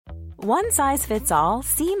One size fits all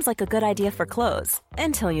seems like a good idea for clothes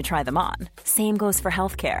until you try them on. Same goes for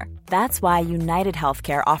healthcare. That's why United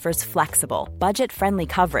Healthcare offers flexible, budget-friendly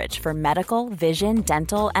coverage for medical, vision,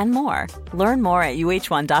 dental, and more. Learn more at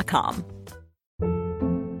uh1.com.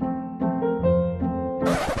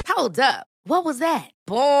 Hold up. What was that?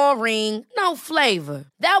 Boring. No flavor.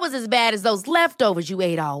 That was as bad as those leftovers you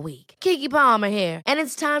ate all week. Keke Palmer here, and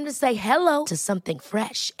it's time to say hello to something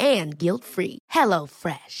fresh and guilt-free. Hello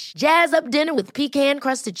Fresh. Jazz up dinner with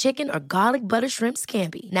pecan-crusted chicken or garlic butter shrimp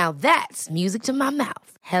scampi. Now that's music to my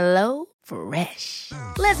mouth. Hello Fresh.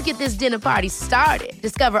 Let's get this dinner party started.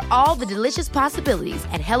 Discover all the delicious possibilities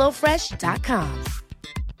at hellofresh.com.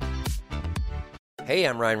 Hey,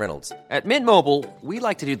 I'm Ryan Reynolds. At Mint Mobile, we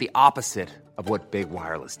like to do the opposite of what Big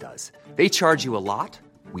Wireless does. They charge you a lot,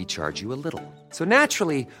 we charge you a little. So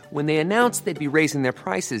naturally, when they announced they'd be raising their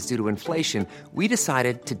prices due to inflation, we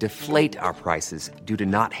decided to deflate our prices due to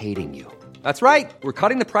not hating you. That's right. We're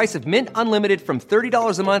cutting the price of Mint Unlimited from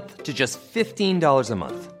 $30 a month to just $15 a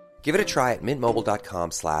month. Give it a try at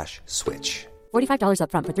mintmobile.com/switch. $45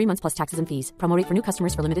 up front for 3 months plus taxes and fees. Promo rate for new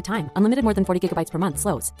customers for limited time. Unlimited more than 40 gigabytes per month.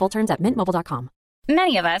 Slows full terms at mintmobile.com.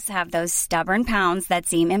 Many of us have those stubborn pounds that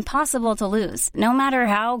seem impossible to lose, no matter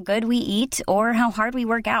how good we eat or how hard we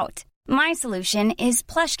work out. My solution is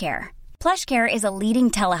PlushCare. PlushCare is a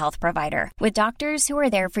leading telehealth provider with doctors who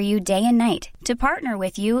are there for you day and night to partner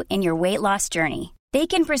with you in your weight loss journey. They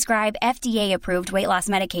can prescribe FDA-approved weight loss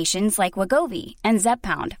medications like Wegovy and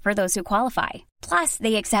Zepbound for those who qualify. Plus,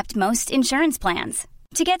 they accept most insurance plans.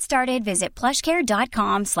 To get started, visit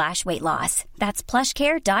plushcare.com/weightloss. That's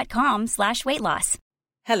plushcare.com/weightloss.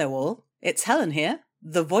 Hello all, it's Helen here,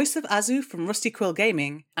 the voice of Azu from Rusty Quill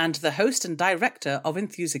Gaming and the host and director of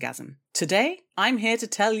Enthusiasm. Today, I'm here to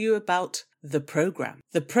tell you about The Program.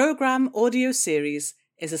 The Program audio series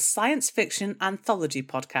is a science fiction anthology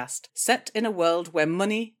podcast set in a world where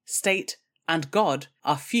money, state, and God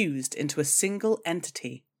are fused into a single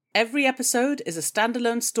entity. Every episode is a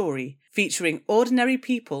standalone story featuring ordinary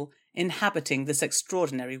people inhabiting this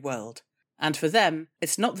extraordinary world. And for them,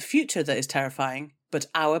 it's not the future that is terrifying, but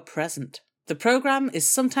our present. The program is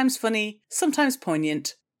sometimes funny, sometimes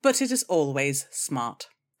poignant, but it is always smart.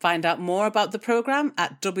 Find out more about the program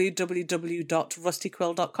at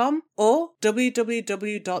www.rustyquill.com or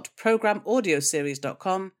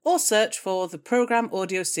www.programaudioseries.com or search for the Program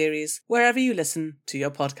Audio Series wherever you listen to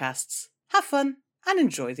your podcasts. Have fun and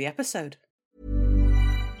enjoy the episode.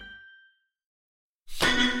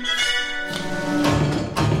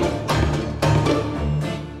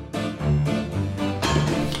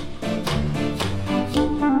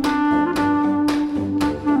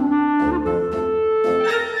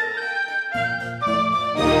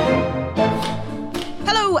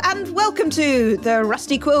 Hello and welcome to the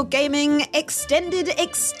Rusty Quill Gaming expanding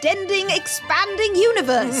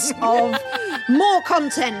universe of more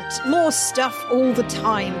content, more stuff all the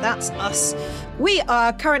time. That's us. We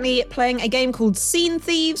are currently playing a game called Scene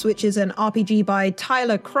Thieves, which is an RPG by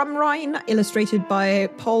Tyler Crumrine, illustrated by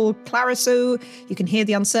Paul Clarisso. You can hear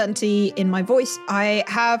the uncertainty in my voice. I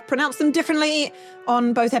have pronounced them differently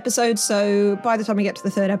on both episodes, so by the time we get to the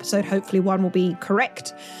third episode, hopefully one will be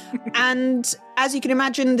correct. And as you can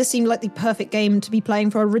imagine, this seemed like the perfect game to be playing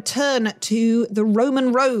for a return to the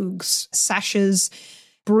Roman Rogues, Sasha's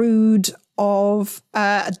brood of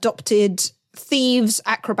adopted thieves,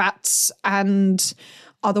 acrobats, and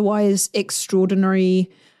otherwise extraordinary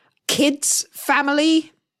kids,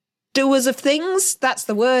 family, doers of things. That's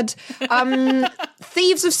the word.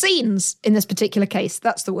 Thieves of scenes in this particular case.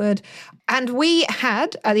 That's the word. And we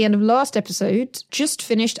had, at the end of last episode, just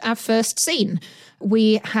finished our first scene.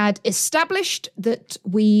 We had established that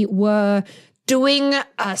we were doing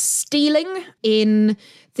a stealing in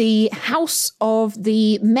the house of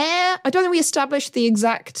the mayor. I don't think we established the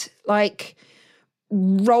exact,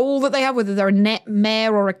 role that they have, whether they're a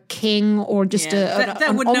mayor or a king or just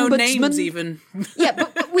an would know names even. Yeah,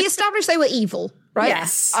 but we established they were evil, right?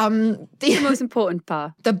 Yes. The most important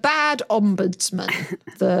part. The bad ombudsman,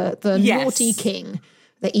 the Yes. naughty king,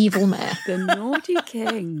 the evil mayor. The naughty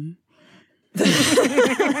king.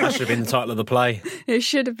 That should have been the title of the play. It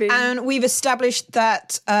should have been. And we've established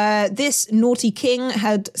that this naughty king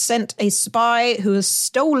had sent a spy who has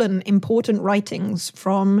stolen important writings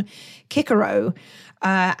from Kikero.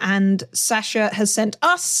 And Sasha has sent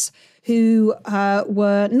us, who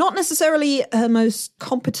were not necessarily her most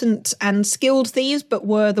competent and skilled thieves, but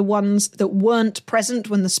were the ones that weren't present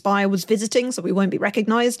when the spy was visiting, so we won't be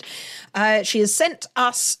recognised. She has sent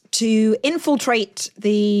us to infiltrate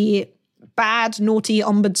the bad, naughty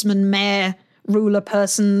ombudsman mayor ruler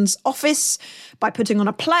person's office by putting on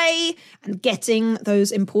a play and getting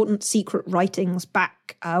those important secret writings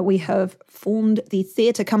back. We have formed the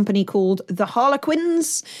theatre company called The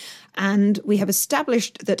Harlequins, and we have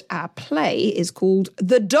established that our play is called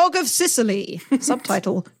The Dog of Sicily,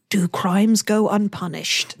 subtitle, Do Crimes Go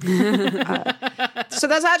Unpunished? So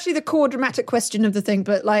that's actually the core dramatic question of the thing,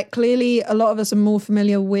 but like clearly a lot of us are more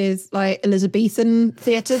familiar with like Elizabethan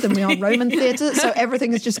theatre than we are Roman theatre, so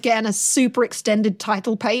everything is just getting a super extended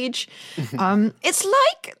title page. It's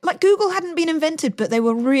like Google hadn't been invented, but they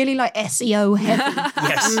were really like SEO heavy.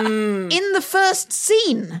 Yes. In the first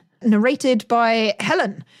scene, narrated by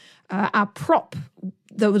Helen, our prop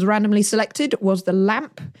that was randomly selected was the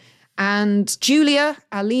lamp. And Julia,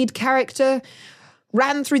 our lead character,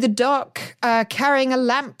 ran through the dark carrying a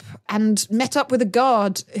lamp and met up with a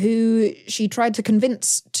guard who she tried to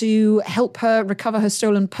convince to help her recover her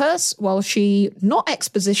stolen purse while she... Not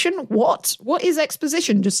exposition. What? What is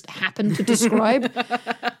exposition? Just happened to describe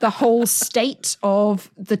the whole state of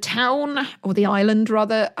the town, or the island,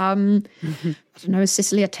 rather. I don't know, is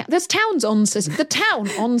Sicily a town? There's towns on Sicily. The town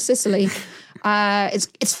on Sicily.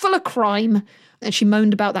 It's full of crime. And she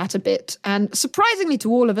moaned about that a bit. And surprisingly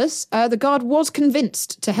to all of us, the guard was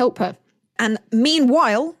convinced to help her. And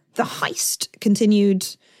meanwhile, the heist continued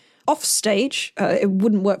off stage. It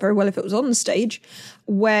wouldn't work very well if it was on stage,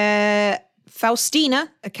 where Faustina,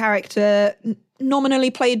 a character nominally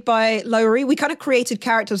played by Lowry, we kind of created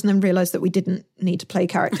characters and then realised that we didn't need to play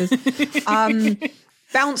characters,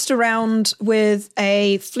 bounced around with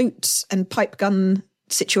a flute and pipe gun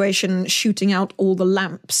situation, shooting out all the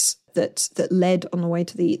lamps that led on the way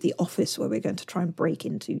to the office where we're going to try and break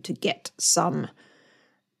into to get some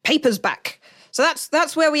papers back. So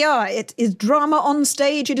that's where we are. It is drama on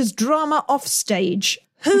stage. It is drama off stage.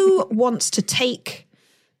 Who wants to take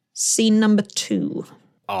scene number 2?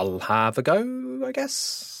 I'll have a go, I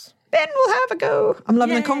guess. Ben will have a go. I'm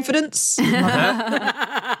loving the confidence.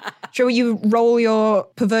 Shall you roll your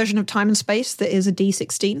perversion of time and space that is a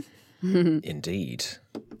D16? Indeed.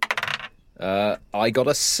 I got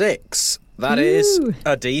a 6. That is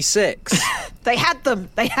a D6. They had them.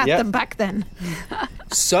 They had them back then.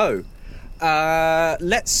 So,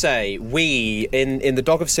 let's say we, in the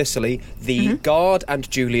Dog of Sicily, the guard and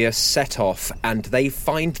Julia set off and they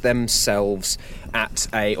find themselves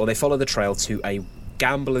they follow the trail to a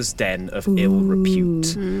gambler's den of ill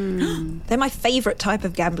repute. They're my favourite type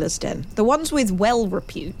of gambler's den. The ones with well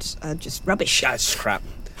repute are just rubbish. That's crap.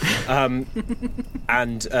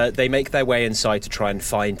 And they make their way inside to try and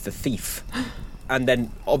find the thief. And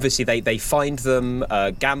then, obviously, they find them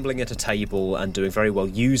gambling at a table and doing very well,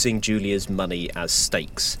 using Julia's money as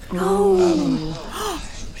stakes.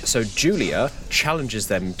 So Julia challenges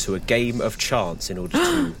them to a game of chance in order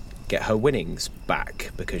to get her winnings back,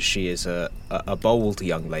 because she is a bold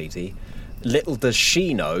young lady. Little does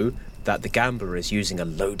she know that the gambler is using a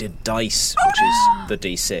loaded dice, which is the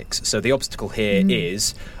D6. So the obstacle here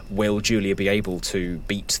is, will Julia be able to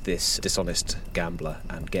beat this dishonest gambler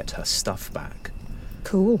and get her stuff back?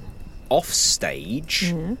 Cool. Off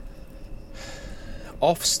stage, we're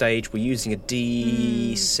using a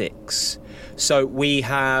D6. So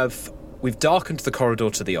we've darkened the corridor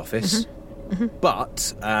to the office.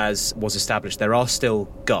 But, as was established, there are still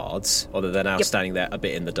guards, although they're now standing there a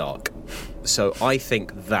bit in the dark. So I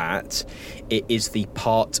think that it is the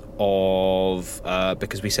part of,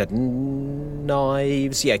 because we said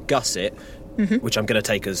knives, gusset, which I'm going to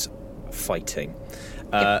take as fighting,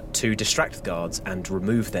 to distract the guards and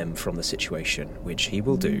remove them from the situation, which he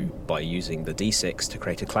will do by using the D6 to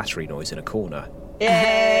create a clattery noise in a corner.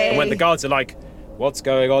 Yay! And when the guards are like, what's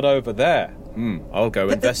going on over there? I'll go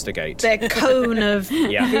investigate. Their cone of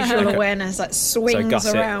visual awareness swings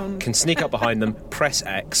so around. Can sneak up behind them, press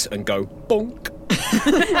X, and go bonk.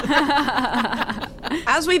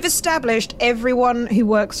 As we've established, everyone who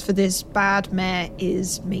works for this bad mayor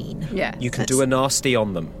is mean. Yeah. You can do a nasty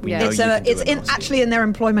on them. We know It's, you can do it's a nasty. actually in their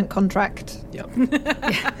employment contract. Yeah.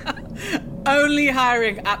 Only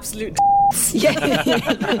hiring absolute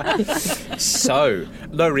So,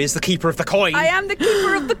 Lowry is the keeper of the coin. I am the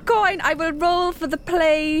keeper of the coin. I will roll for the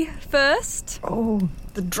play first. Oh,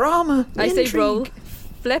 the drama. The I say intrigue. roll.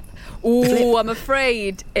 Flip. Ooh, I'm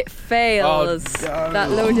afraid it fails. Oh, no.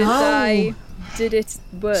 That loaded die. Did it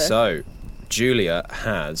work? So, Julia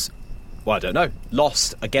has, I don't know,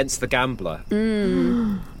 lost against the gambler.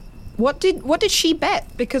 What did she bet?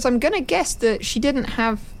 Because I'm going to guess that she didn't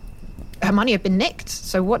have... Her money had been nicked.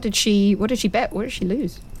 So what did she bet? What did she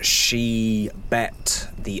lose? She bet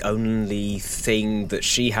the only thing that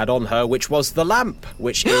she had on her, which was the lamp,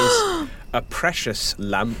 which is a precious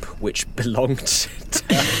lamp which belonged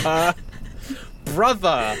to her.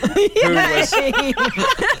 brother who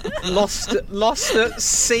was lost at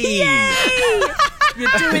sea. Yay! You're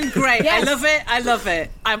doing great. Yes. I love it.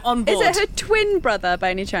 I'm on board. Is it her twin brother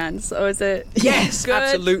by any chance? Or is it... Yes, Good.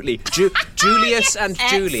 absolutely. Julius and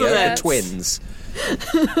Julia, the Excellent. twins.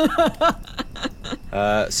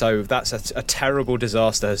 So that's a terrible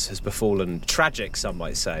disaster has befallen. Tragic, some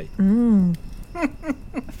might say.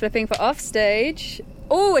 Flipping for offstage.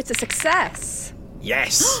 Oh, it's a success.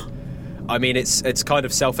 Yes. I mean, it's kind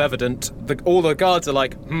of self-evident. All the guards are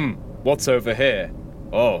like, what's over here?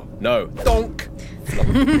 Oh, no. Donk!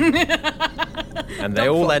 And they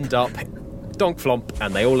all end up... Donk flomp,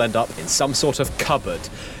 and they all end up in some sort of cupboard.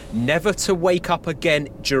 Never to wake up again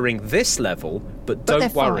during this level, but they're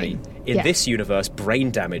don't worry. fine. In this universe,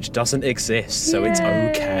 brain damage doesn't exist, so it's Yay,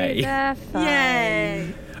 okay. They're fine.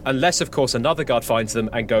 Yay! Unless, of course, another guard finds them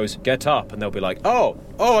and goes, get up, and they'll be like, oh,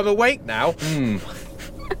 I'm awake now.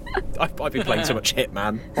 I've been playing so much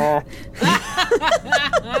Hitman.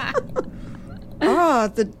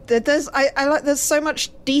 There's so much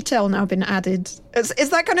detail now been added. It's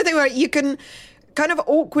that kind of thing where you can kind of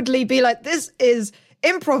awkwardly be like, this is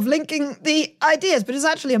improv linking the ideas, but it's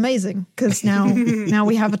actually amazing because now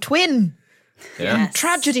we have a twin Yeah.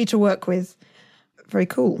 tragedy to work with. Very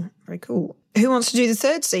cool. Very cool. Who wants to do the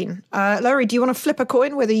third scene? Laurie, do you want to flip a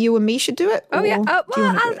coin whether you and me should do it? Oh, yeah. or Oh, do you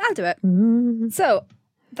well, wanna do it? I'll do it. So,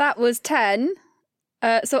 that was 10.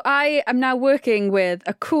 So I am now working with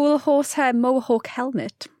a cool horsehair mohawk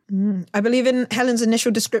helmet. I believe in Helen's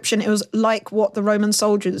initial description, it was like what the Roman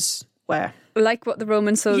soldiers wear. Like what the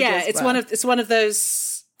Roman soldiers Yeah, it's wear. one of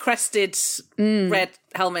those crested red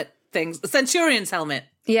helmet things. The Centurion's helmet,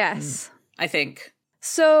 Yes. I think.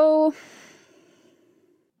 So,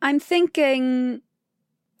 I'm thinking,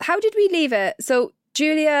 how did we leave it? So,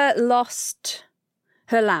 Julia lost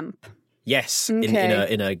her lamp. Yes,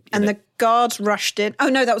 Okay. And the guards rushed in. Oh,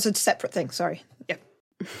 no, that was a separate thing. Sorry. Yeah.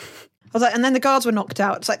 I was like, and then the guards were knocked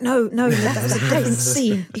out. It's like, no, that was a different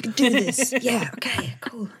scene. You can do this. Yeah, okay,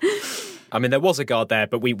 cool. I mean, there was a guard there,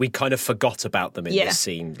 but we kind of forgot about them in Yeah. this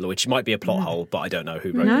scene, which might be a plot hole, but I don't know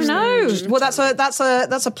who wrote No, this. no. Well, that's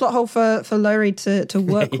a plot hole for Laurie to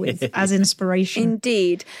work with as inspiration.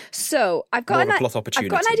 Indeed. So, I've got More of a plot I've got an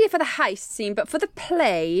opportunity. idea for the heist scene, but for the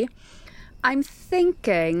play, I'm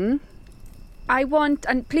thinking I want,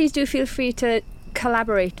 and please do feel free to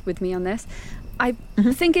collaborate with me on this. I'm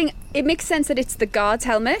thinking it makes sense that it's the guard's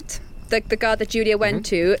helmet, the guard that Julia went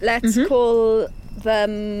to. Let's call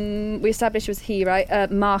them, we established it was he, right?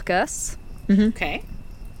 Marcus. Okay.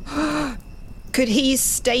 Could he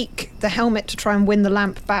stake the helmet to try and win the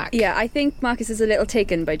lamp back? Yeah, I think Marcus is a little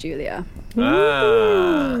taken by Julia.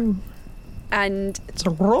 And It's a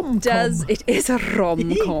rom-com. it is a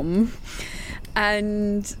rom-com.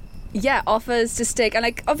 And yeah, offers to stake, and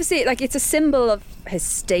like obviously like it's a symbol of his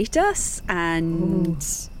status, and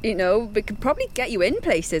you know, we could probably get you in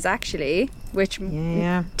places actually, which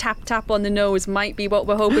Yeah. tap on the nose might be what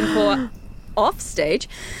we're hoping for off stage.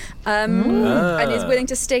 And is willing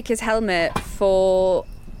to stake his helmet for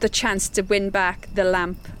the chance to win back the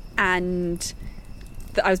lamp and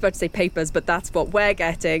I was about to say papers, but that's what we're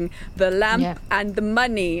getting. The lamp and the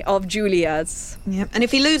money of Julia's. Yeah. And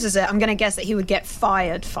if he loses it, I'm going to guess that he would get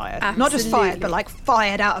fired. Not just fired, Absolutely. but like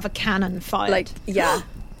fired out of a cannon fired. Like, yeah,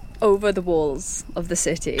 over the walls of the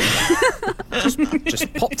city.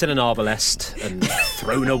 Just popped in an arbalest and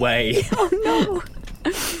thrown away.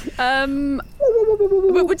 Does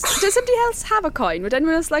somebody else have a coin? Would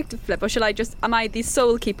anyone else like to flip? Or shall I just, am I the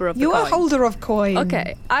sole keeper of the You're coin? a holder of coin.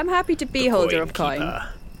 Okay, I'm happy to be holder of coin. Keeper.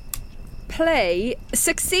 Play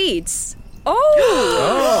succeeds.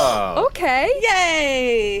 Oh! Okay.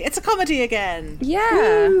 Yay! It's a comedy again.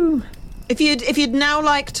 Yeah. If you'd now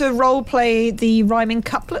like to role play the rhyming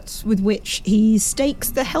couplets with which he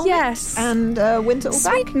stakes the helmet Yes. and wins it all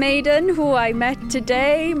back. Sweet maiden who I met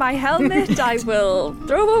today, my helmet I will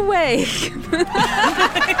throw away. Not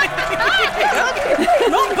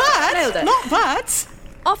bad. Nailed it. Not bad.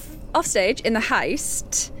 Off stage in the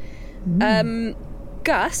heist,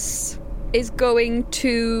 Gus is going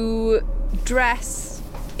to dress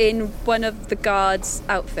in one of the guards'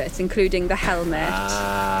 outfits, including the helmet.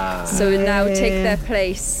 So now take their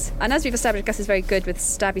place. And as we've established, Gus is very good with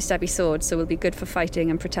stabby swords, so will be good for fighting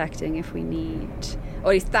and protecting if we need.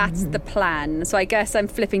 Or at least that's the plan. So I guess I'm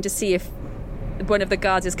flipping to see if one of the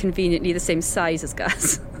guards is conveniently the same size as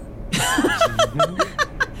Gus.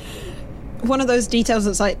 one of those details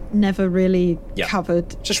that's like never really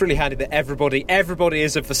covered. Just really handy that everybody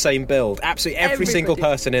is of the same build. Absolutely every single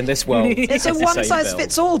person in this world. It's a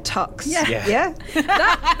one-size-fits-all tux. Yeah.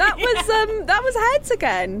 That was heads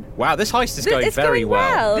again. Wow, this heist is going very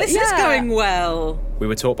well. This is going well. We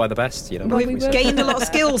were taught by the best, you know. We've gained a lot of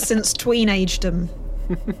skills since tween-agedom.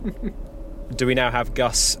 Do we now have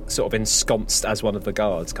Gus sort of ensconced as one of the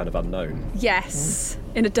guards, kind of unknown? Yes,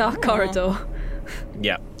 in a dark corridor.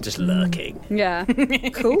 Yeah, just lurking. Yeah.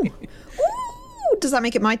 Cool. Ooh, does that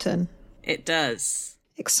make it my turn? It does.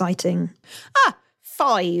 Exciting.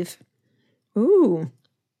 5. Ooh.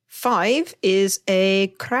 5 is a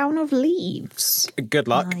crown of leaves. Good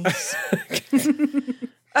luck. Nice.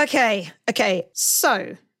 Okay.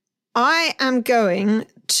 So, I am going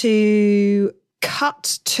to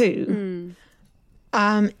cut to,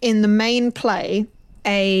 in the main play,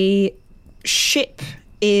 a ship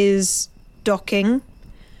is docking,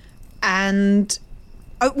 and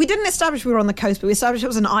we didn't establish we were on the coast, but we established it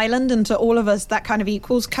was an island, and to all of us that kind of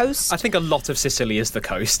equals coast. I think a lot of Sicily is the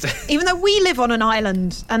coast. Even though we live on an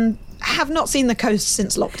island and have not seen the coast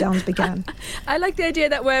since lockdowns began. I like the idea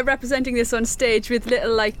that we're representing this on stage with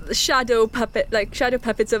little shadow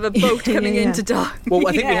puppets of a boat coming into dock. Well,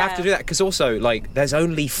 I think we have to do that because also there's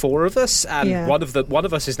only 4 of us, and one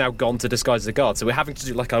of us is now gone to disguise as a guard, so we're having to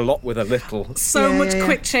do a lot with a little. So much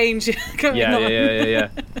quick change going on. Yeah.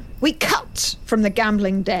 We cut from the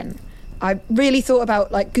gambling den. I really thought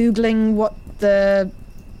about Googling what the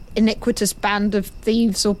iniquitous band of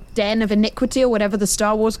thieves or den of iniquity or whatever the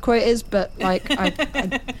Star Wars quote is, but I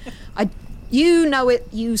you know it,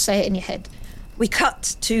 you say it in your head. We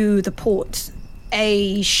cut to the port.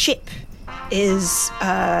 A ship is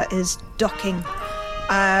docking.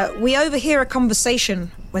 We overhear a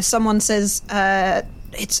conversation where someone says,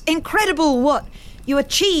 "It's incredible what you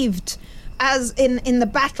achieved. As in the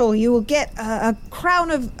battle, you will get a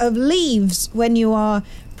crown of leaves when you are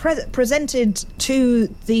presented to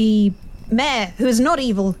the mayor, who is not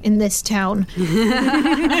evil in this town."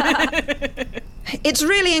 It's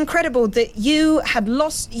really incredible that you had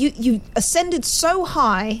lost. You ascended so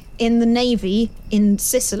high in the navy in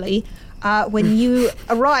Sicily when you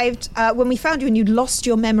arrived. When we found you, and you'd lost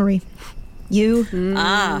your memory.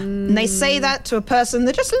 And they say that to a person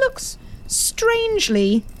that just looks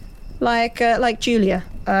strangely like Julia,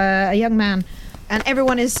 a young man. And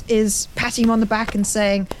everyone is patting him on the back and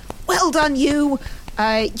saying, "Well done, you.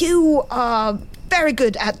 You are very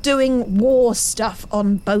good at doing war stuff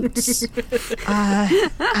on boats."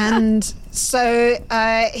 And so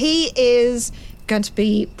he is going to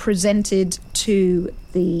be presented to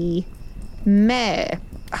the mayor.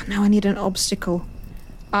 Oh, now I need an obstacle.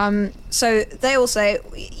 So they all say,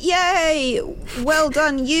 "Yay, well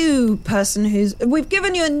done, you person we've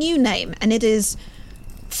given you a new name, and it is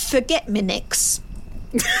Forget-Me-Nicks."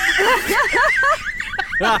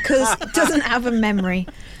 Because it doesn't have a memory.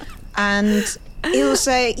 And he'll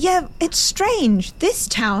say, "Yeah, it's strange. This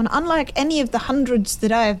town, unlike any of the hundreds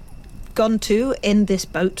that I've gone to in this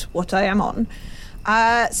boat, what I am on,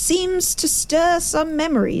 seems to stir some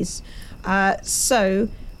memories." So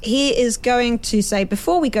he is going to say,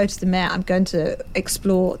 "Before we go to the mayor, I'm going to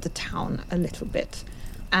explore the town a little bit."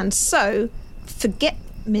 And so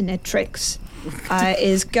Forget-Me-Nicks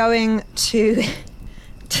is going to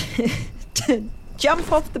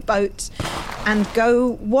jump off the boat and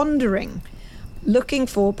go wandering, looking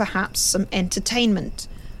for perhaps some entertainment.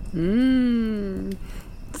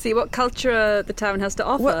 See what culture the town has to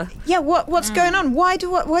offer. What's going on? Why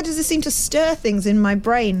does this seem to stir things in my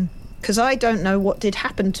brain? Because I don't know what did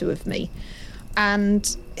happen to of me.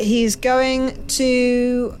 And he's going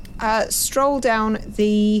to stroll down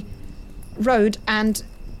the road and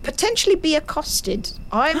potentially be accosted.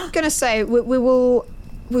 I'm going to say we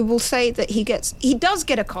will say that he does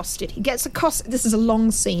get accosted. He gets accosted. This is a long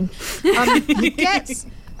scene. He gets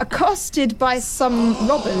accosted by some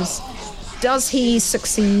robbers. Does he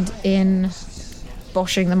succeed in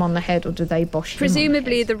boshing them on the head, or do they bosh him?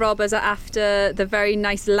 Presumably the robbers are after the very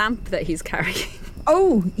nice lamp that he's carrying.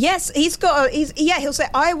 Oh, yes, he'll say,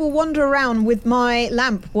 "I will wander around with my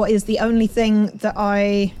lamp. What is the only thing that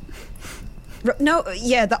I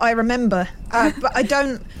remember. But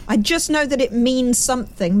I just know that it means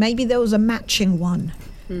something. Maybe there was a matching one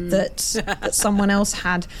that someone else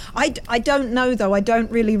had. I don't know, though. I don't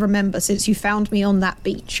really remember since you found me on that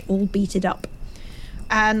beach, all beated up.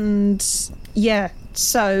 And, yeah,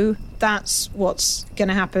 so that's what's going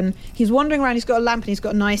to happen. He's wandering around. He's got a lamp and he's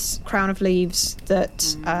got a nice crown of leaves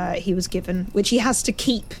that he was given, which he has to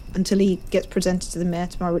keep until he gets presented to the mayor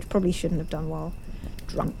tomorrow, which probably shouldn't have done while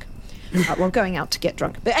drunk. Well, going out to get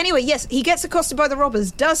drunk. But anyway, yes, he gets accosted by the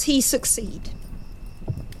robbers. Does he succeed?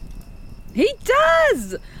 He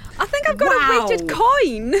does! I think I've got a weighted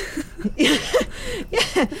coin. Yeah,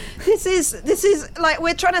 this is like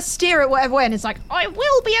we're trying to steer it whatever way, and it's like, I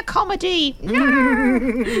will be a comedy.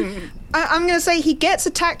 No. I'm going to say he gets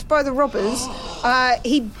attacked by the robbers.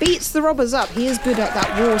 He beats the robbers up. He is good at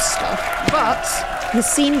that war stuff. But he's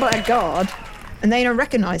seen by a guard, and they don't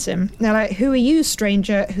recognise him. They're like, who are you,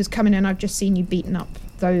 stranger, who's coming in? I've just seen you beating up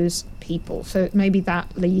those people. So maybe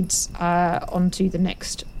that leads onto the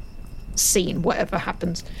next scene, whatever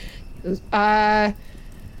happens. In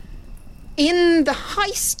the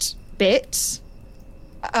heist bit,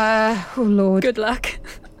 oh Lord. Good luck.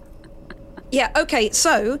 Yeah, okay,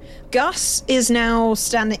 so Gus is now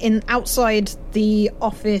standing outside the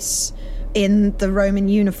office in the Roman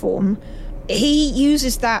uniform. He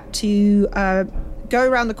uses that to go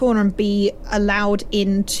around the corner and be allowed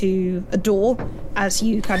into a door, as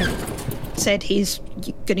you kind of said he's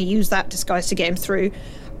going to use that disguise to get him through.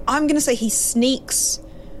 I'm going to say he sneaks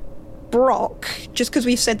Brock, just because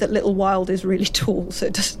we've said that Little Wild is really tall, so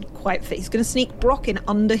it doesn't quite fit. He's going to sneak Brock in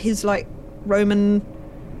under his, like, Roman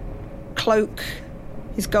cloak,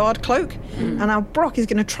 his guard cloak, and now Brock is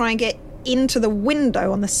going to try and get into the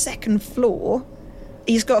window on the second floor.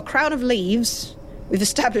 He's got a crown of leaves. We've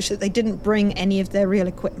established that they didn't bring any of their real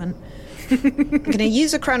equipment. I'm going to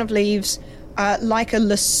use a crown of leaves like a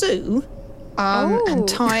lasso and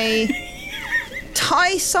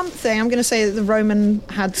tie something. I'm going to say that the Roman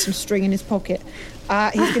had some string in his pocket.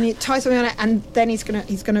 He's going to tie something on it, and then he's going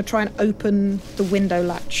to try and open the window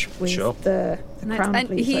latch with the crown. And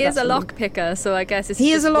please. he is a lock picker, so I guess it's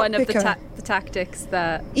just one of the tactics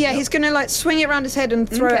that. Yeah, he's going to like swing it around his head and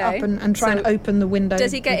throw it up and try and open the window.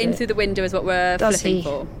 Does he get in through the window? Is what we're flipping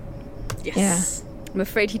for? Yes. Yeah. I'm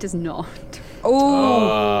afraid he does not.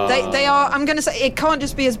 Oh, they are. I'm going to say it can't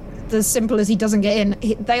just be as simple as he doesn't get in.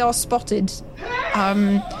 They are spotted.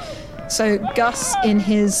 So Gus in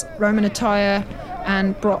his Roman attire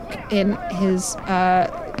and Brock in his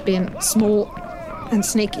being small and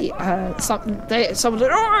sneaky. Someone's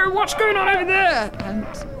like, "Oh, what's going on over there?" And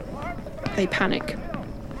they panic.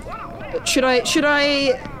 Should I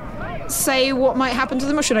say what might happen to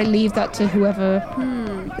them, or should I leave that to whoever?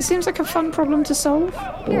 It seems like a fun problem to solve.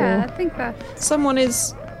 Yeah, I think that someone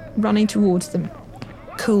is running towards them.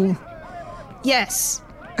 Cool. Yes.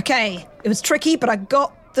 Okay. It was tricky, but I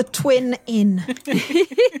got the twin in.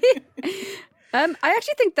 I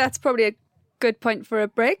actually think that's probably a good point for a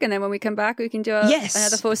break, and then when we come back, we can do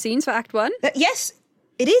another 4 scenes for Act 1. Yes,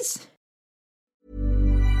 it is.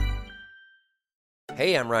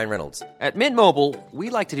 Hey, I'm Ryan Reynolds. At Mint Mobile, we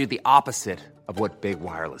like to do the opposite of what Big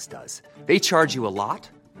Wireless does. They charge you a lot,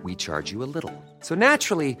 we charge you a little. So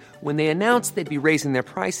naturally, when they announced they'd be raising their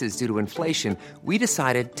prices due to inflation, we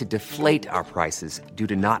decided to deflate our prices due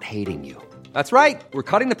to not hating you. That's right. We're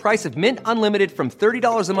cutting the price of Mint Unlimited from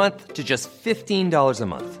 $30 a month to just $15 a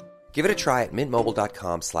month. Give it a try at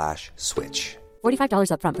mintmobile.com/switch.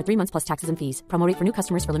 $45 up front for 3 months plus taxes and fees. Promo rate for new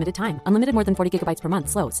customers for limited time. Unlimited more than 40 gigabytes per month.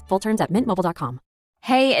 Slows full terms at mintmobile.com.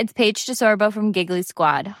 Hey, it's Paige DeSorbo from Giggly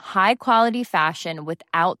Squad. High quality fashion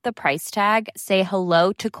without the price tag. Say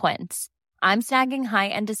hello to Quince. I'm snagging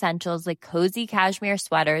high-end essentials like cozy cashmere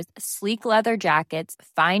sweaters, sleek leather jackets,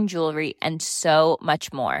 fine jewelry, and so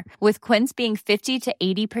much more. With Quince being 50 to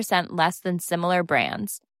 80% less than similar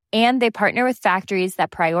brands. And they partner with factories that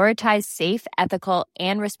prioritize safe, ethical,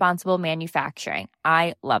 and responsible manufacturing.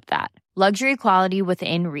 I love that. Luxury quality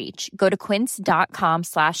within reach. Go to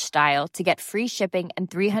quince.com/style to get free shipping and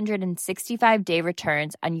 365-day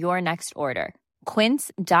returns on your next order.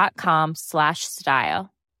 Quince.com/style.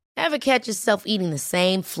 Ever catch yourself eating the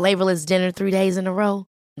same flavorless dinner 3 days in a row?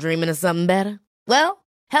 Dreaming of something better? Well,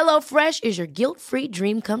 HelloFresh is your guilt-free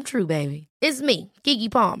dream come true, baby. It's me,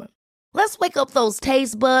 Keke Palmer. Let's wake up those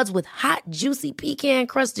taste buds with hot, juicy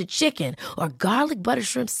pecan-crusted chicken or garlic butter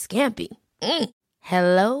shrimp scampi.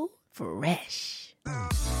 Hello Fresh.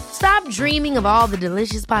 Stop dreaming of all the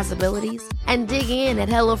delicious possibilities and dig in at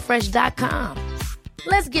HelloFresh.com.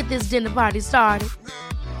 Let's get this dinner party started.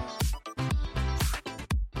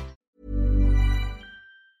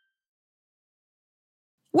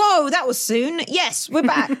 Whoa, that was soon. Yes, we're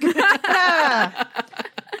back.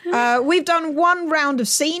 We've done one round of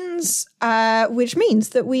scenes, which means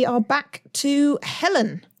that we are back to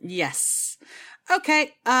Helen. Yes.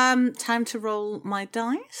 Okay, time to roll my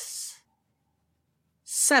dice.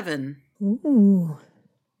 7. Ooh.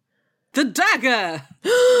 The dagger!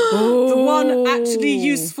 The one actually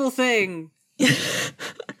useful thing.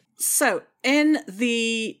 So, in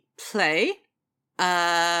the play,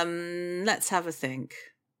 let's have a think.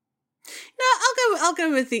 No, I'll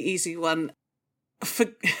go with the easy one.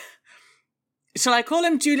 Shall I call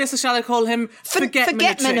him Julius or shall I call him Forget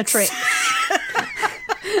Minatrix?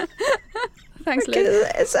 Thanks, Liz.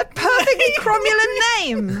 It's a perfectly cromulent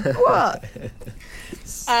name. What?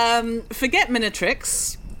 Forget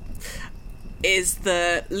Minatrix is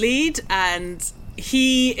the lead, and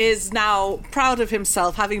he is now proud of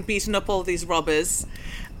himself, having beaten up all these robbers,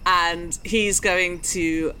 and he's going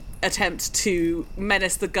to attempt to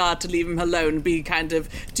menace the guard to leave him alone, be kind of,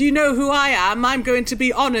 do you know who I am? I'm going to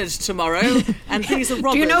be honoured tomorrow, and these are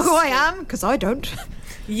robbers. Do you know who I am? Because I don't.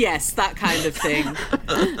 Yes, that kind of thing.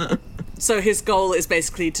 So his goal is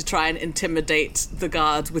basically to try and intimidate the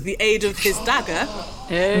guard with the aid of his dagger.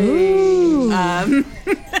 Hey.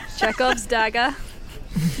 Chekhov's dagger.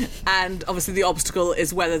 And obviously the obstacle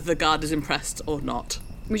is whether the guard is impressed or not.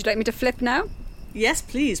 Would you like me to flip now? Yes,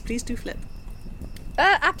 please. Please do flip.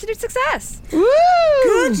 Absolute success. Woo!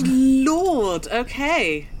 Good lord.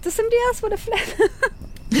 Okay. Does somebody else want to flip?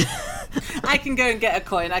 I can go and get a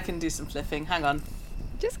coin. I can do some flipping. Hang on.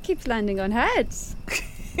 Just keeps landing on heads.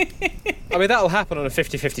 I mean, that'll happen on a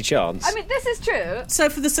 50-50 chance. I mean, this is true. So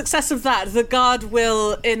for the success of that, the guard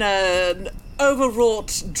will, in an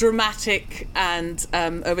overwrought, dramatic and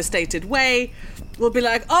overstated way, will be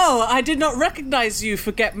like, oh, I did not recognise you,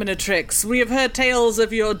 Forget Minatrix. We have heard tales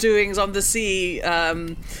of your doings on the sea.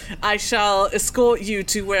 I shall escort you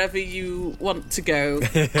to wherever you want to go.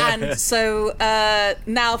 And so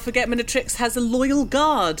now Forget Minatrix has a loyal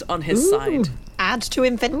guard on his side. Add to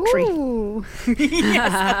inventory.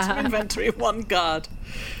 Yes, add to inventory, one guard.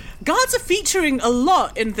 Guards are featuring a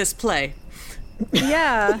lot in this play.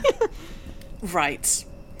 Yeah. Right.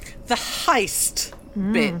 The heist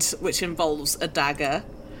bit, which involves a dagger.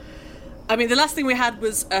 I mean, the last thing we had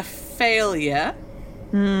was a failure.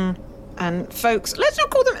 And folks, let's not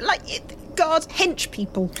call them guards, hench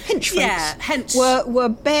people. Hench folks. Yeah, hench. Were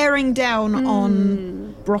bearing down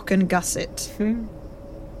on Brock and Gusset.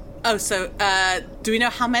 Oh, so do we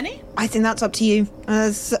know how many? I think that's up to you.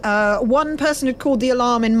 As one person had called the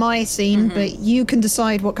alarm in my scene, but you can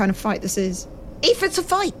decide what kind of fight this is. If it's a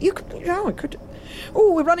fight, you could. It could.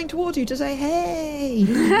 Oh, we're running towards you to say, hey.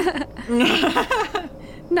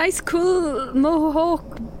 Nice, cool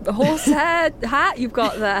mohawk horse head hat you've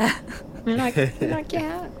got there. like your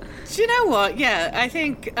hat. Do you know what? Yeah, I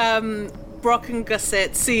think Brock and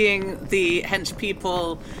Gusset, seeing the hench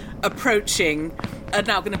people approaching, are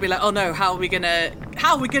now going to be like, oh no, how are we going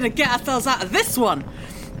to get ourselves out of this one?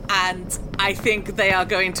 And I think they are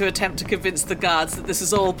going to attempt to convince the guards that this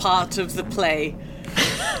is all part of the play.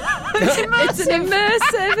 It's an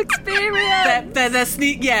immersive experience.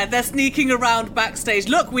 They're sneaking around backstage.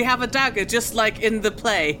 Look, we have a dagger, just like in the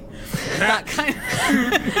play. That kind of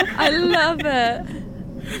I love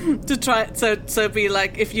it. To try so be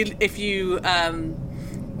like, if you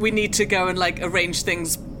we need to go and like arrange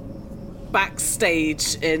things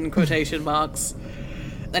backstage in quotation marks,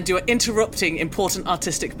 and you are interrupting important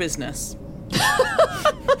artistic business.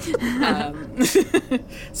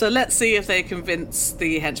 So let's see if they convince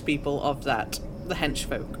the hench people of that, the hench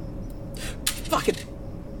folk. Fucking.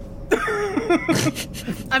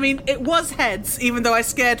 I mean, it was heads, even though I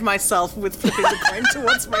scared myself with flipping the coin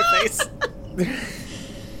towards my face.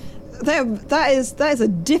 That is a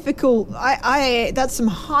difficult. That's some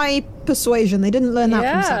high persuasion. They didn't learn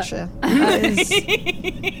that from Sasha.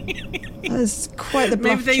 That is quite the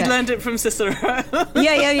bluff. Maybe they learned it from Cicero.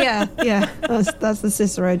 Yeah. That's the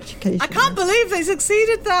Cicero education. I can't believe they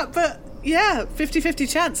succeeded that, but yeah, 50-50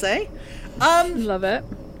 chance, eh? Love it.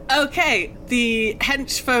 Okay, the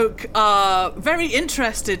hench folk are very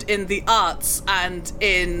interested in the arts and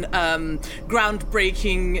in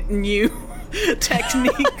groundbreaking new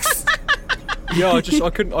techniques. Yeah, I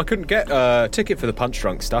couldn't get a ticket for the punch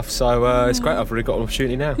drunk stuff, so it's great I've already got an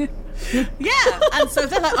opportunity now. Yeah, and so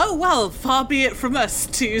they're like, oh well, far be it from us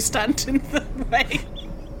to stand in the way.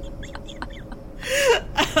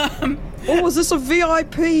 Was this a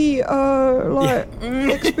VIP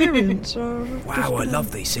experience? Wow, I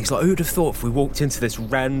love these things. Like, who'd have thought if we walked into this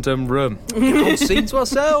random room, we get a whole scene to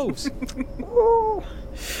ourselves? Oh,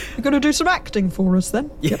 you're going to do some acting for us then?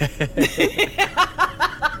 Yeah.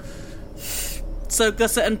 So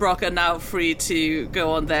Gusset and Brock are now free to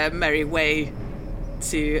go on their merry way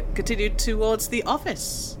to continue towards the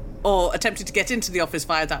office, or attempting to get into the office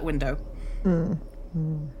via that window.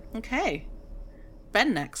 Okay.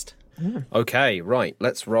 Ben next. Okay, right.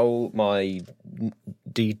 Let's roll my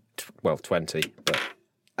 20, but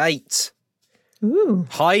 8. Ooh.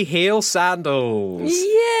 High heel sandals.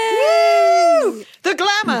 Yay! The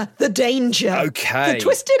glamour, the danger. Okay. The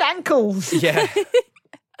twisted ankles. Yeah.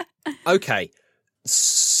 Okay.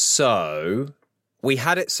 So we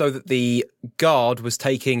had it so that the guard was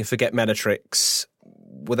taking Forget Menetrix.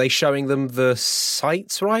 Were they showing them the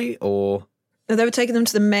sights, right? Or No, they were taking them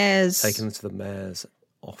to the mayor's.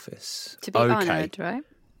 office. To be honoured, right?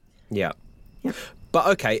 Yeah. Yep. But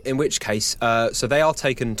okay, in which case, so they are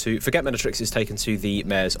taken to... Forget Menetrix is taken to the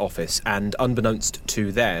mayor's office, and unbeknownst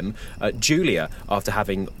to them, Julia, after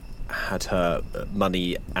having had her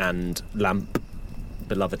money and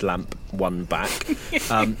beloved lamp won back,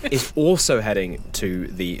 is also heading to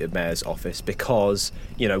the mayor's office because,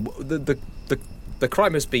 you know, the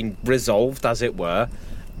crime has been resolved, as it were,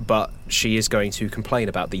 but she is going to complain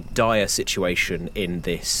about the dire situation in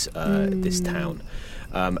this this town.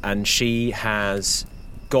 And she has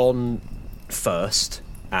gone first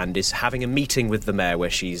and is having a meeting with the mayor where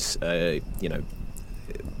she's,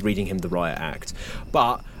 reading him the riot act.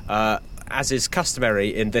 But as is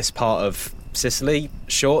customary in this part of Sicily,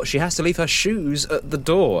 she has to leave her shoes at the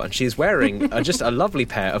door, and she's wearing just a lovely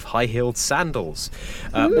pair of high-heeled sandals,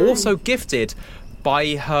 also gifted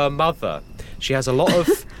by her mother. She has a lot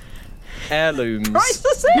of heirlooms.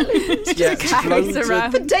 Priceless heirlooms. Yeah, carries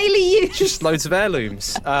around for daily use. Just loads of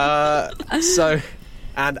heirlooms.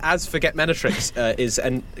 And as Forget Menetrix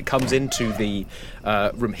comes into the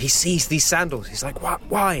room, he sees these sandals. He's like,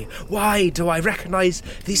 why? Why do I recognise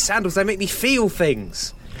these sandals? They make me feel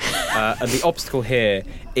things. And the obstacle here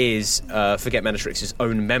is Forget Menetrix's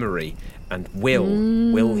own memory. And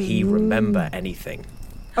will he remember anything?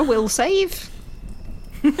 A will save.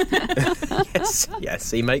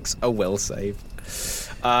 Yes, he makes a will save.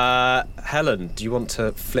 Helen, do you want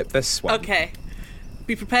to flip this one? Okay.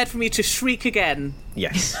 Be prepared for me to shriek again.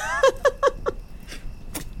 Yes.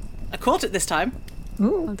 I caught it this time.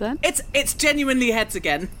 Ooh. Well done. It's genuinely heads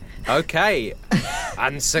again. Okay.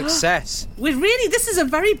 And success. This is a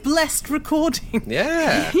very blessed recording.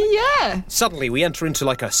 Yeah. Yeah. Suddenly we enter into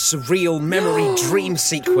like a surreal memory dream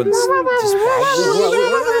sequence.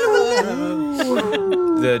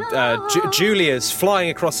 Julia's flying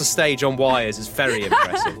across the stage on wires is very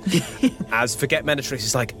impressive. As Forget Menetrix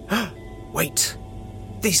is like, wait,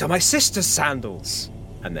 these are my sister's sandals.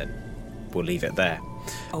 And then we'll leave it there.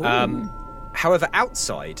 However,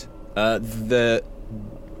 outside,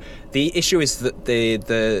 the issue is that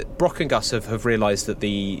the Brock and Gus have realised that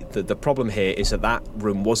the problem here is that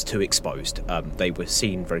room was too exposed. They were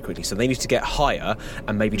seen very quickly, so they need to get higher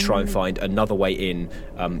and maybe try and find another way in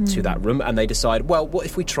to that room. And they decide, well, what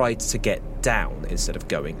if we tried to get down instead of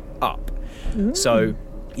going up? So,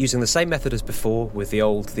 using the same method as before with the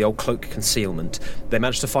old cloak concealment, they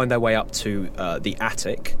managed to find their way up to the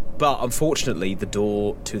attic. But unfortunately, the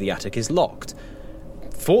door to the attic is locked.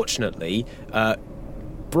 Fortunately,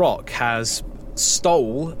 Brock has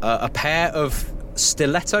stole a pair of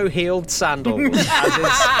stiletto-heeled sandals,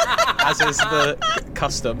 as is the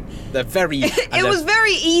custom. They're very... It was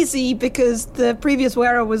very easy because the previous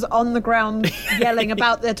wearer was on the ground yelling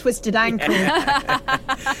about their twisted ankle.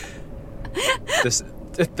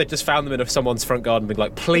 They just found them in someone's front garden being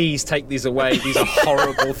like, please take these away, these are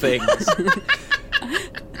horrible things.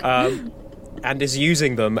 And is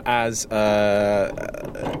using them as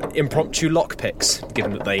impromptu lockpicks,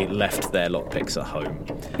 given that they left their lockpicks at home.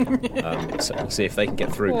 So we'll see if they can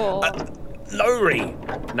get through. Lowry!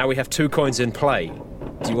 Now we have 2 coins in play.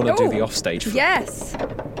 Do you want to do the offstage? Yes.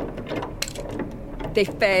 They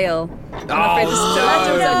fail. I'm afraid the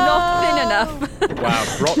stilettos are not thin enough.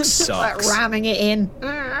 Wow, Brock sucks. Like ramming it in.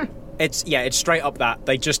 It's straight up that.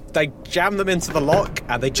 They jam them into the lock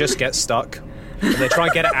and they just get stuck. And they try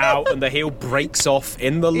and get it out, and the heel breaks off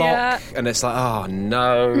in the lock, and it's like, oh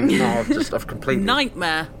no, I've completely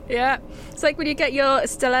nightmare. Yeah, it's like when you get your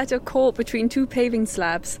stiletto caught between 2 paving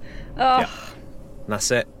slabs. Oh, yeah. That's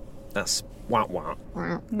it. That's wah.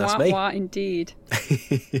 That's me. Wah, indeed.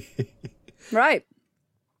 Right,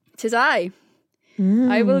 'tis I.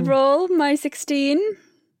 I will roll my 16.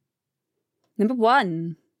 Number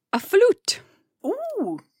 1, a flute.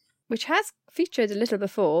 Ooh, which has featured a little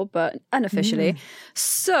before, but unofficially.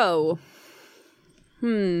 So,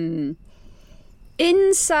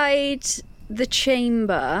 inside the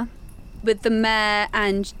chamber with the mayor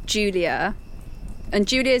and Julia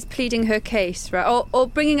is pleading her case, right? Or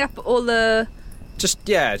bringing up all the... Just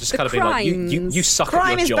kind of being like, you suck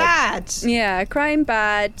at your job. Crime is bad. Yeah, crime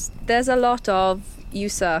bad. There's a lot of, you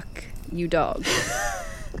suck, you dog.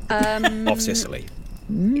 Of Sicily.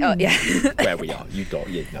 Oh, yeah. Where we are, you dog,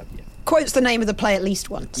 yeah. Quotes the name of the play at least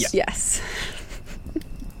once. Yeah. Yes.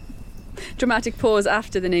 Dramatic pause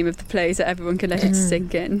after the name of the play so everyone can let it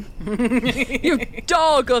sink in. You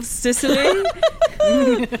dog of Sicily.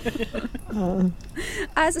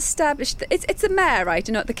 As established, it's the mayor, right,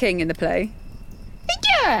 and not the king in the play?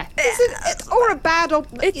 Yeah. Or a bad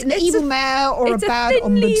an evil mayor or a bad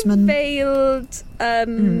ombudsman. Veiled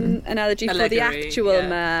analogy for the Allegory, actual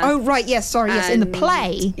mayor. Oh, right, yes, sorry, yes, in the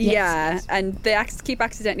play. Yeah, Yes. and they keep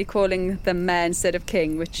accidentally calling them mayor instead of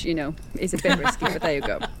king, which, you know, is a bit risky, but there you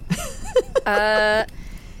go.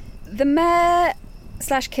 The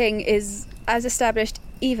mayor/king is, as established,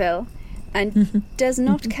 evil and does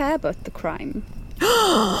not care about the crime.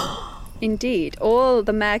 Indeed, all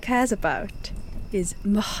the mayor cares about is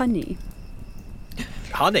mahoney.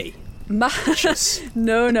 Honey. Delicious.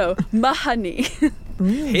 No, mahoney.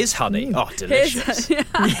 His honey. Oh, delicious.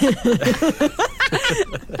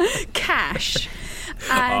 Cash.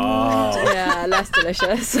 And yeah, less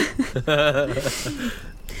delicious.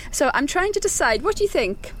 So I'm trying to decide, what do you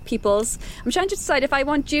think, peoples? I'm trying to decide if I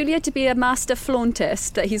want Julia to be a master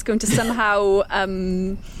flauntist that he's going to somehow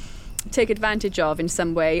take advantage of in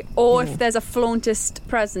some way, or if there's a flauntist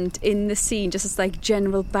present in the scene, just as like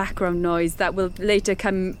general background noise that will later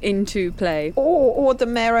come into play. Or the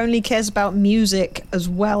mayor only cares about music as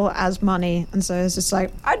well as money, and so it's just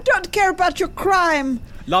like, I don't care about your crime.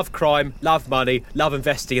 Love crime, love money, love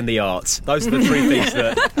investing in the arts. Those are the three things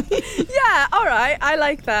that... Yeah, all right. I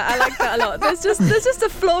like that a lot. There's just a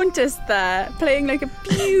flauntist there playing like a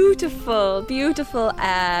beautiful, beautiful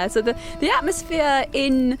air. So the atmosphere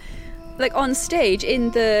in, like, on stage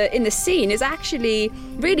in the scene is actually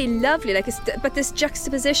really lovely. Like, but this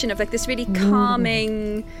juxtaposition of like this really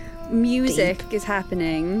calming music is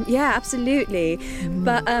happening. Yeah, absolutely.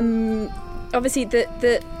 But obviously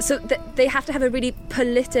they have to have a really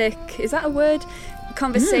politic, is that a word,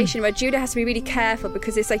 conversation where Julia has to be really careful,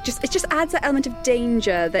 because it's like it just adds that element of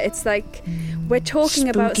danger that it's like we're talking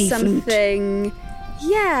about something.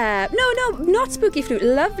 Yeah, no, not spooky flute,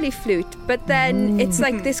 lovely flute, but then it's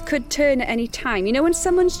like this could turn at any time, you know, when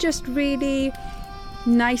someone's just really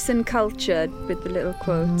nice and cultured with the little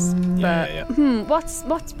quotes. But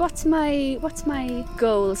what's my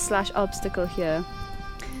goal/obstacle here?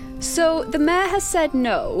 So the mayor has said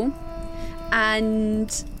no, and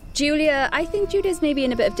I think Julia's maybe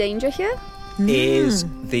in a bit of danger here. Is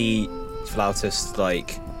the flautist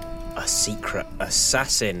like a secret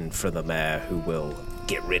assassin for the mayor who will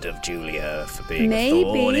get rid of Julia for being a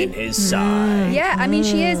thorn in his side? Yeah, I mean,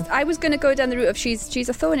 she is. I was going to go down the route of she's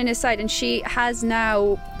a thorn in his side, and she has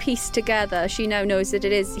now pieced together. She now knows that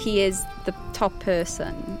he is the top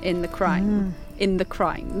person in the crime. In the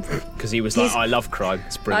crime. Because he was like, I love crime.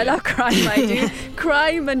 It's brilliant. I love crime, I do.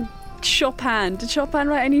 Crime and Chopin. Did Chopin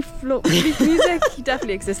write any music? He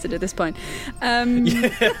definitely existed at this point.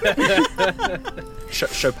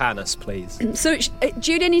 Chopinus, please. So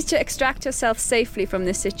Julia needs to extract herself safely from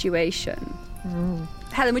this situation.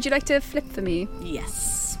 Helen, would you like to flip for me?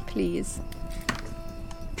 Yes. Please.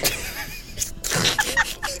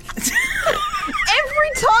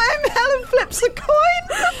 Every time Helen flips a coin,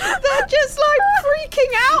 they're just like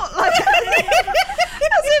freaking out, like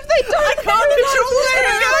as if they don't control where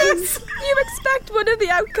it goes. You expect one of the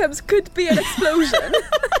outcomes could be an explosion.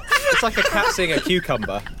 It's like a cat seeing a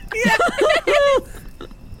cucumber.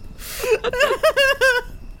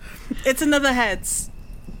 It's another heads.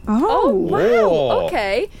 Oh wow. Whoa.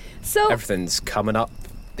 Okay. So Everything's coming up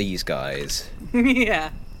these guys.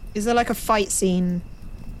 Yeah. Is there like a fight scene,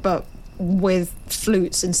 but with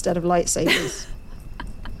flutes instead of lightsabers?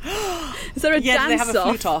 is there a Yeah, dance they have a off?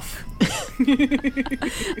 flute off. No,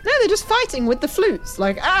 they're just fighting with the flutes.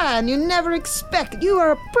 Like, and you never expect, you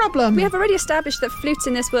are a problem. We have already established that flutes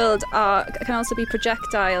in this world can also be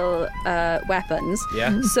projectile weapons.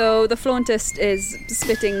 Yeah. So the flauntist is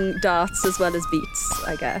spitting darts as well as beats,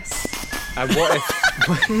 I guess. And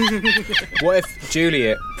what if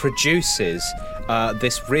Juliet produces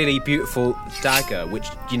this really beautiful dagger, which,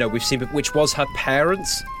 you know, we've seen, which was her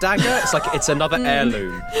parents' dagger? It's another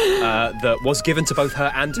heirloom that was given to both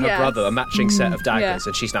her and her brother, a matching set of daggers,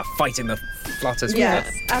 and she's now fighting the flutters. Yes,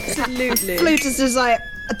 absolutely. Flutist is like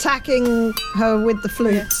attacking her with the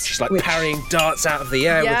flutes. She's like parrying darts out of the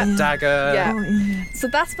air with the dagger. Yeah. So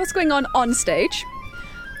that's what's going on stage.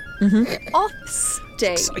 Off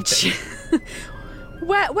stage.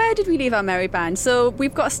 Where did we leave our merry band? So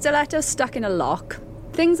we've got a stiletto stuck in a lock.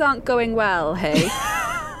 Things aren't going well, hey?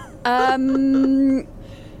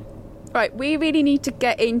 Right, we really need to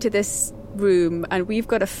get into this room, and we've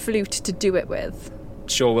got a flute to do it with.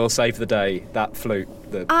 Sure, we'll save the day. That flute.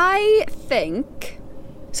 I think...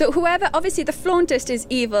 So whoever... Obviously, the flauntist is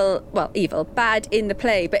bad in the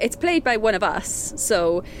play, but it's played by one of us.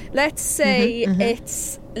 So let's say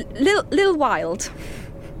it's Lil Wild.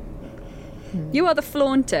 You are the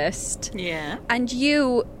flauntist. Yeah. And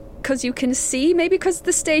you, because you can see, maybe because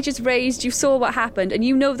the stage is raised, you saw what happened, and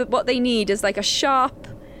you know that what they need is like a sharp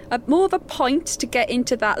more of a point to get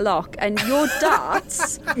into that lock, and your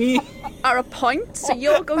darts are a point, so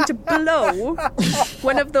you're going to blow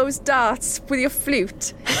one of those darts with your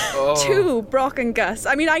flute to Brock and Gus.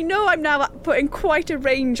 I mean, I know I'm now putting quite a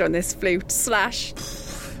range on this flute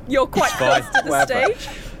 / you're quite close to the stage.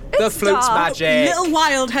 The flute's magic. Little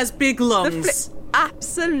Wild has big lungs.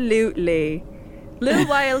 Absolutely. Little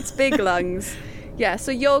Wild's big lungs. Yeah,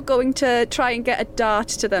 so you're going to try and get a dart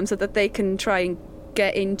to them so that they can try and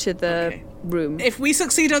get into the room. If we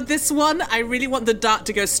succeed on this one, I really want the dart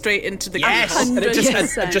to go straight into the Yes, and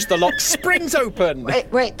just the lock springs open.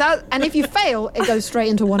 Wait, and if you fail, it goes straight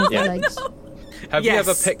into one of the legs. Have you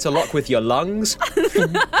ever picked a lock with your lungs?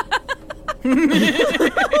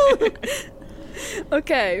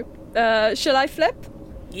 Okay, shall I flip?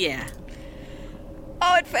 Yeah.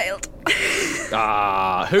 Oh, it failed.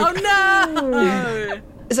 Oh no!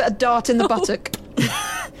 Is it a dart in the buttock?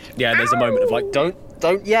 Yeah, there's a moment of like,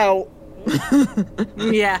 don't yell.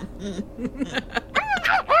 Yeah.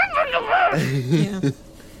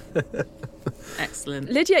 Excellent.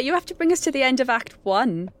 Lydia, you have to bring us to the end of Act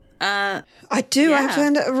 1. I do. I have to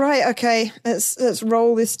end it. Right, okay. Let's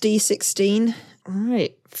roll this D16. All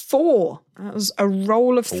right. 4. That was a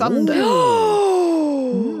roll of thunder.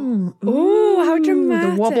 Ooh, how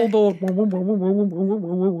dramatic. The wobble board.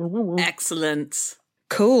 Excellent.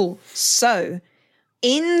 Cool. So,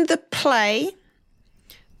 in the play,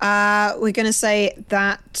 we're going to say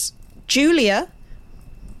that Julia,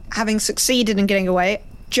 having succeeded in getting away,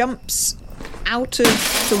 jumps out of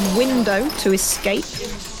the window to escape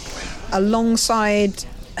alongside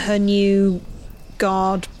her new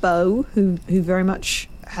guard, Beau, who very much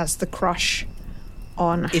has the crush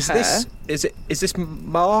on her. Is this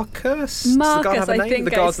Marcus? Does Marcus, the guard have a I name? think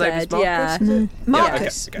The guard's I name is said, Marcus? yeah.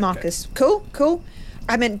 Marcus. Okay. Marcus. Cool.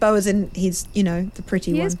 I meant Beau as in he's, the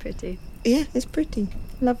pretty one. He is pretty. Yeah, it's pretty.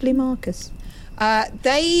 Lovely Marcus.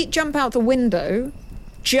 They jump out the window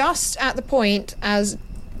just at the point as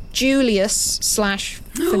Julius /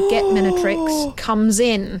 Forget Menetrix comes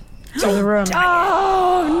in to the room.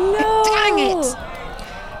 Oh, no! Dang it!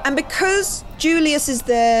 And because Julius is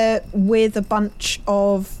there with a bunch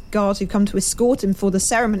of guards who come to escort him for the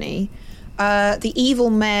ceremony, the evil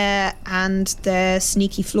mayor and their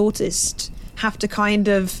sneaky flautist have to kind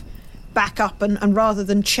of back up and rather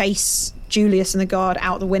than chase Julius and the guard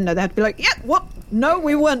out the window, they have to be like, yeah, what? No,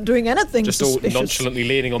 we weren't doing anything Just suspicious. all nonchalantly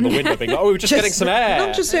leaning on the window, being like, oh, we were just getting some air.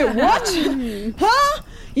 Not just here, what? Huh?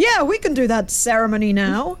 Yeah, we can do that ceremony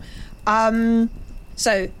now.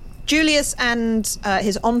 So Julius and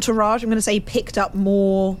his entourage, I'm going to say, picked up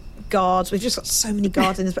more guards. We've just got so many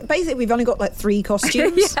guards in this, but basically we've only got like 3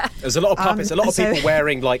 costumes. Yeah. There's a lot of puppets, a lot of people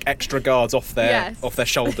wearing like extra guards off their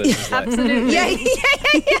shoulders. It's like, Absolutely. Yeah.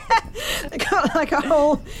 They've got like a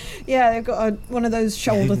whole, they've got one of those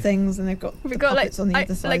shoulder things, and they've got puppets on the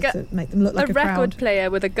other side to make them look like a record crowd. player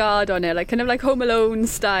with a guard on it, like kind of like Home Alone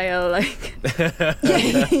style, like.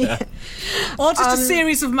 Yeah. Or just a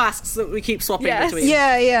series of masks that we keep swapping between.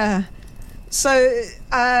 Yeah. So,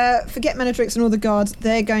 Forget Menetrix and all the guards,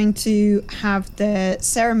 they're going to have their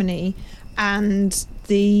ceremony, and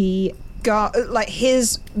the guard, like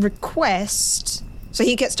his request, so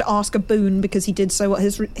he gets to ask a boon because he did so well.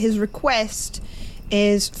 His request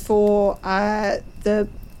is for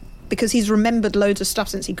because he's remembered loads of stuff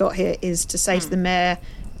since he got here, is to say to the mayor,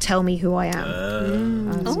 tell me who I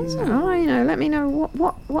am. Let me know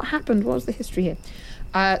what happened, what was the history here.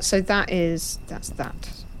 So that's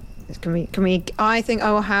that. Can we? I think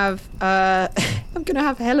I will have. I'm going to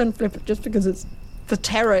have Helen flip it just because the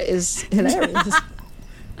terror is hilarious.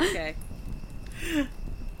 Okay.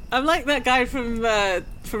 I'm like that guy from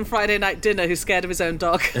Friday Night Dinner who's scared of his own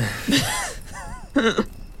dog.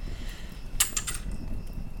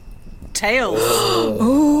 Tails.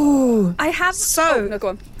 Ooh. I have. So. No, go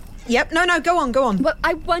on. Yep. No. Go on. Well,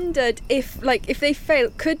 I wondered if they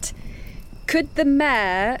fail, could the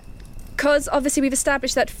mayor? Because obviously we've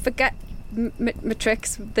established that Forget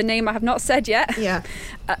Menetrix, the name I have not said yet. Yeah.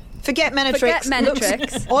 Forget Menetrix.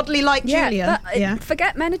 Looks oddly like Julia.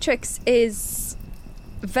 Forget Menetrix is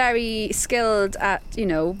very skilled at,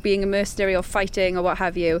 being a mercenary or fighting or what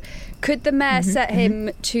have you. Could the mayor set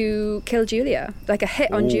him to kill Julia? Like a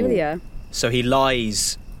hit on Julia? So he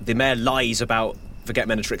lies. The mayor lies about Forget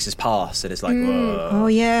Menetrix's past, and it's like, whoa. Oh,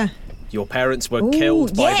 yeah. Your parents were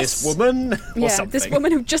killed by this woman or something. This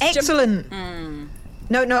woman who just Excellent.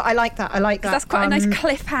 No, I like that. That's quite a nice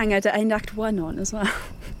cliffhanger to end Act 1 on as well.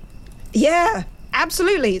 Yeah,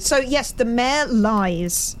 absolutely. So, yes, the mayor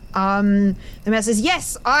lies. The mayor says,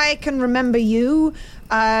 yes, I can remember you.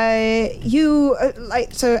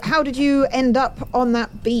 So how did you end up on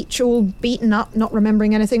that beach all beaten up, not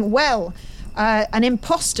remembering anything? Well, an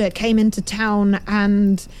imposter came into town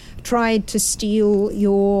and tried to steal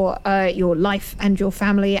your life and your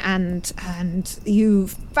family, and you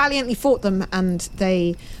valiantly fought them, and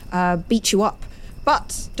they beat you up.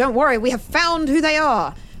 But don't worry, we have found who they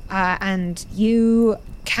are, and you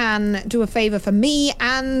can do a favor for me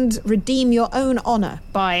and redeem your own honor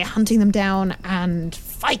by hunting them down and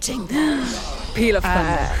fighting them. Peal of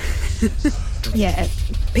thunder. Yeah,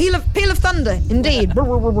 peal of thunder, indeed.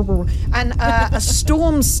 And a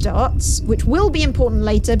storm starts, which will be important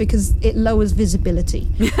later because it lowers visibility.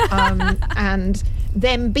 And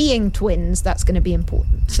them being twins, that's going to be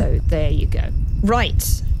important. So there you go.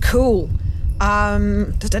 Right, cool.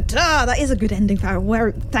 That is a good ending,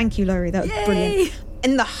 Farrah. Thank you, Laurie. That was brilliant.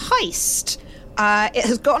 In the heist, it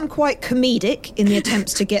has gotten quite comedic in the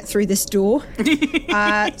attempts to get through this door.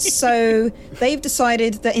 So they've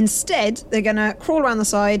decided that instead they're going to crawl around the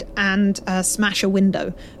side and smash a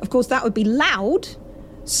window. Of course, that would be loud.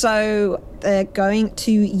 So they're going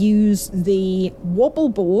to use the wobble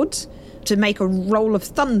board to make a roll of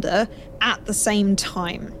thunder at the same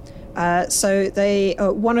time. So they,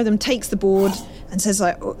 one of them takes the board and says,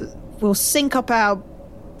 like, we'll sync up our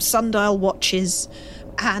sundial watches,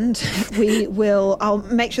 and I'll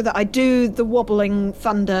make sure that I do the wobbling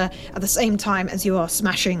thunder at the same time as you are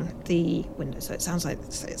smashing the window. So it sounds like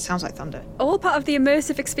thunder. All part of the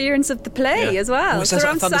immersive experience of the play as well. Oh, it sounds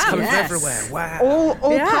like thunder's coming from everywhere. Wow. All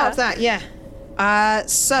part of that, yeah.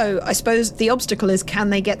 So I suppose the obstacle is, can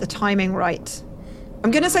they get the timing right? I'm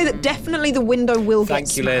going to say that definitely the window will get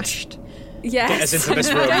smashed. Yes. Get us into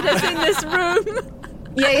this room. Get us in this room.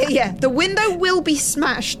 Yeah. The window will be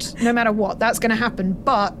smashed no matter what. That's going to happen.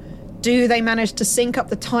 But do they manage to sync up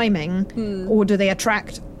the timing, or do they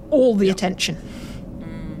attract all the attention?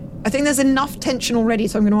 I think there's enough tension already,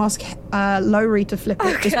 so I'm going to ask Lowry to flip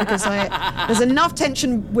it, just because there's enough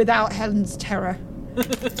tension without Helen's terror.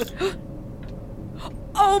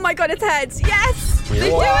 Oh my god, it's heads. Yes! They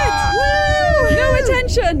do it! Woo! No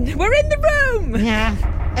attention. We're in the room. Yeah.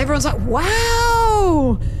 Everyone's like,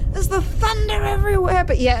 wow! There's the thunder everywhere.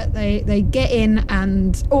 But yeah, they get in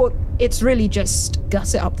or it's really just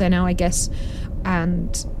Gusset up there now, I guess.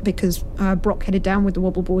 And because Brock headed down with the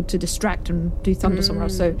wobble board to distract and do thunder somewhere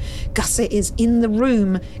else. So Gusset is in the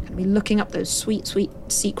room, going to be looking up those sweet, sweet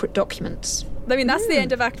secret documents. I mean, that's the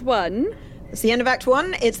end of Act 1. It's the end of Act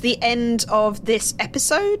 1. It's the end of this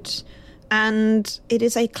episode. And it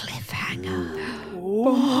is a cliffhanger.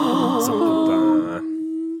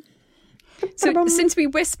 So since we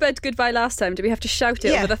whispered goodbye last time, do we have to shout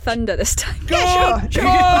it over the thunder this time? Yeah, sure.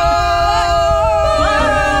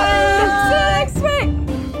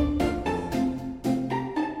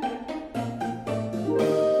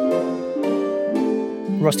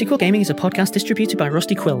 Rusty Quill Gaming is a podcast distributed by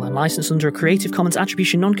Rusty Quill and licensed under a Creative Commons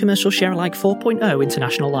Attribution Non-Commercial Share-alike 4.0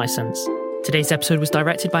 international license. Today's episode was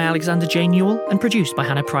directed by Alexander J. Newell and produced by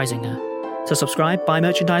Hannah Preisinger. To subscribe, buy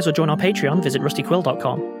merchandise or join our Patreon, visit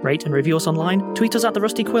rustyquill.com. Rate and review us online, tweet us at The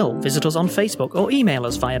Rusty Quill, visit us on Facebook, or email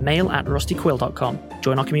us via mail@rustyquill.com.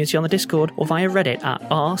 Join our community on the Discord or via Reddit at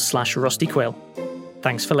r/rustyquill.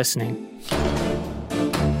 Thanks for listening.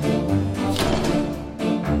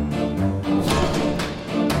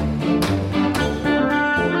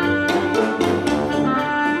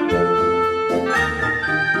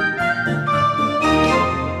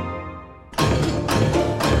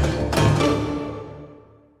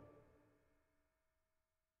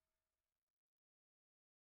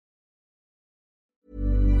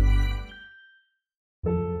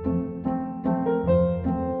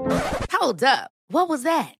 Hold up. What was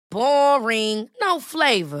that? Boring. No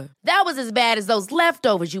flavor. That was as bad as those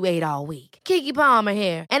leftovers you ate all week. Keke Palmer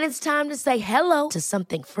here, and it's time to say hello to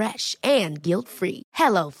something fresh and guilt-free.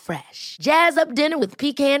 Hello Fresh. Jazz up dinner with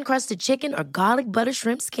pecan-crusted chicken or garlic butter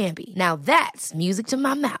shrimp scampi. Now that's music to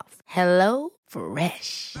my mouth. Hello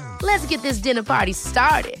Fresh. Let's get this dinner party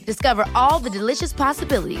started. Discover all the delicious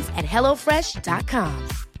possibilities at hellofresh.com.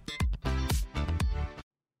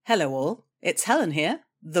 Hello all, it's Helen here,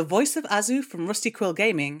 the voice of Azu from Rusty Quill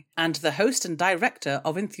Gaming and the host and director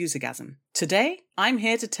of Enthusiasm. Today, I'm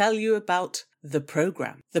here to tell you about The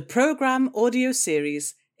Program. The Program audio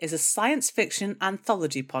series is a science fiction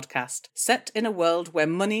anthology podcast set in a world where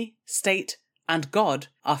money, state, and God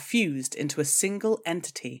are fused into a single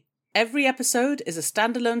entity. Every episode is a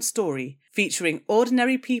standalone story featuring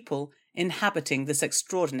ordinary people inhabiting this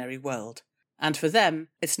extraordinary world. And for them,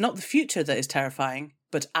 it's not the future that is terrifying,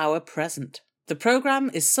 but our present. The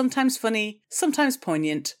program is sometimes funny, sometimes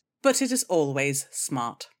poignant, but it is always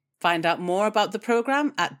smart. Find out more about the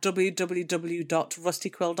programme at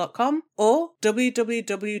www.rustyquill.com or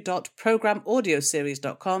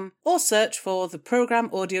www.programaudioseries.com, or search for the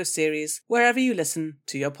Programme Audio Series wherever you listen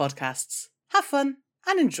to your podcasts. Have fun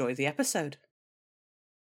and enjoy the episode.